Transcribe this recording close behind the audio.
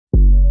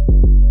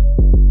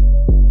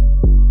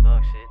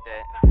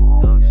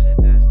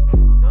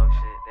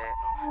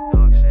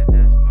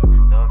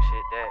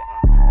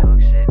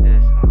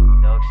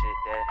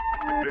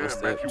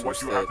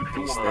But you have to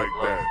do them like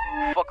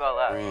that. Fuck all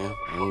that.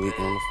 I'm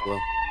leaking on the floor.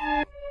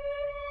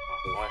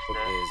 Fuck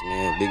this,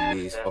 man.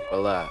 Big B's, fuck our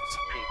lives.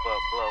 Creep up,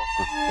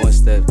 blow. One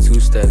step, two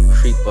step,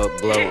 creep up,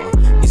 blow.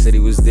 He said he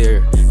was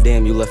there.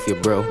 Damn, you left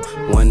your bro.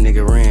 One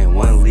nigga ran,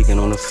 one leaking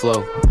on the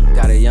flow.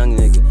 Got a young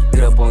nigga,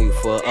 get up on you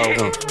for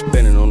a O.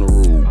 Bending on the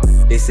rule.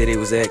 They said they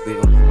was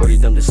active, but he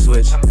dumped the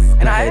switch.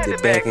 And I had to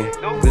back him,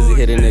 cause he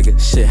hit a nigga.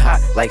 Shit hot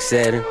like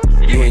Saturn.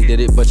 You ain't did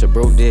it, but your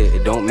bro did,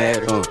 it don't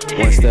matter.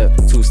 One step,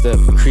 two step,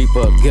 creep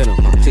up, get him.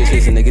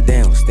 Chase a nigga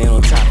down, stand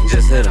on top,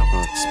 just hit him.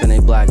 Spin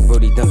a block,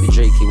 Brody dumped the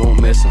Drake, he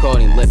won't miss him. Called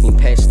him, left him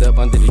patched up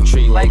under the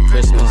tree like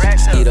Christmas.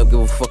 Skied up, give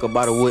a fuck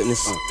about a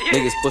witness.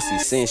 Niggas pussy,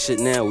 saying shit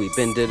now, we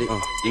been did it.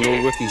 You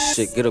know rookie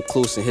shit, get up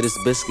close and hit his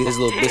biscuit. His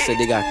little bitch said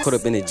they got caught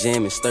up in the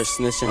jam and start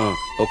snitching.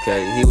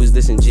 Okay, he was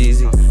dissing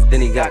Jeezy, then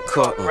he got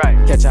caught.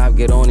 Catch up,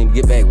 get on him,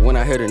 get back when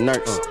I heard the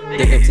narcs.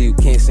 Dig up till you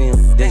can't see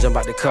him, then jump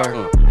out the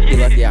car. He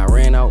lucky I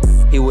ran out,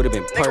 he would've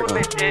been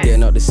parked.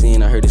 Getting out the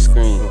scene, I heard the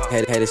scream.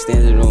 Had it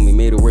standing on me,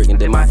 made it work and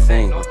did my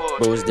thing.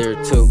 Bro was there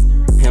too,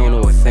 he don't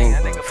know a thing.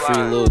 Free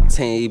little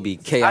 10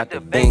 EBK out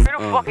the bank.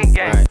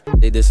 Right.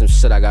 They did some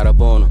shit, I got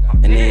up on them,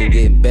 and they ain't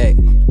getting back.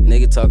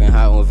 Nigga talking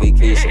hot on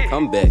vacation,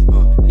 come back.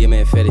 Yeah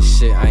man, fed as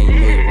shit, I ain't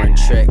know you run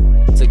track.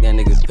 Took that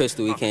nigga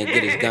pistol, he can't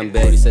get his gun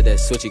back. He said that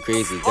switchy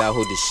crazy, God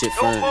hold this shit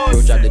firm.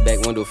 Bro dropped the back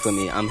window for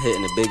me, I'm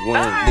hitting a big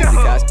one. Niggas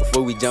the cops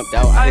before we jumped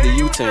out, I hit a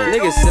U-turn.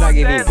 Niggas said I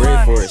gave him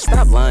bread for it,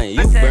 stop lying,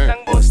 you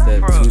burnt. One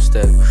step, two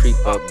step, creep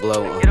up,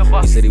 blow.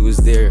 He said he was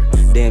there,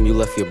 damn you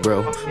left your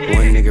bro.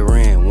 One nigga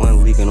ran,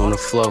 one leaking on the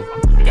flow.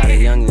 Got a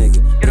young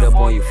nigga, get up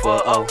on you for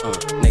a O.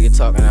 Nigga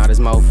talking out his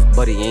mouth,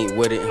 but he ain't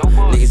with it.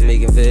 Niggas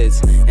making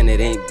vids, and it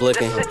ain't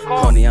blicking.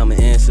 Call me, I'ma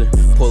answer,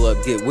 pull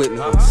up, get with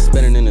me.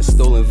 Spinning in a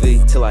stolen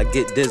V till I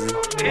get dizzy.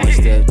 One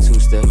step, two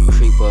step,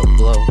 creep up,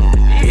 blow.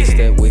 Three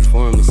step, wait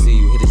for him to see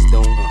you hit his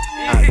dome.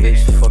 Hot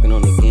bitch, fucking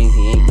on the gang,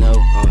 he ain't know.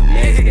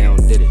 Mags down,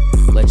 did it,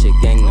 let your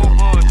gang know.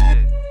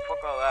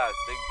 Fuck all that,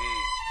 Big B.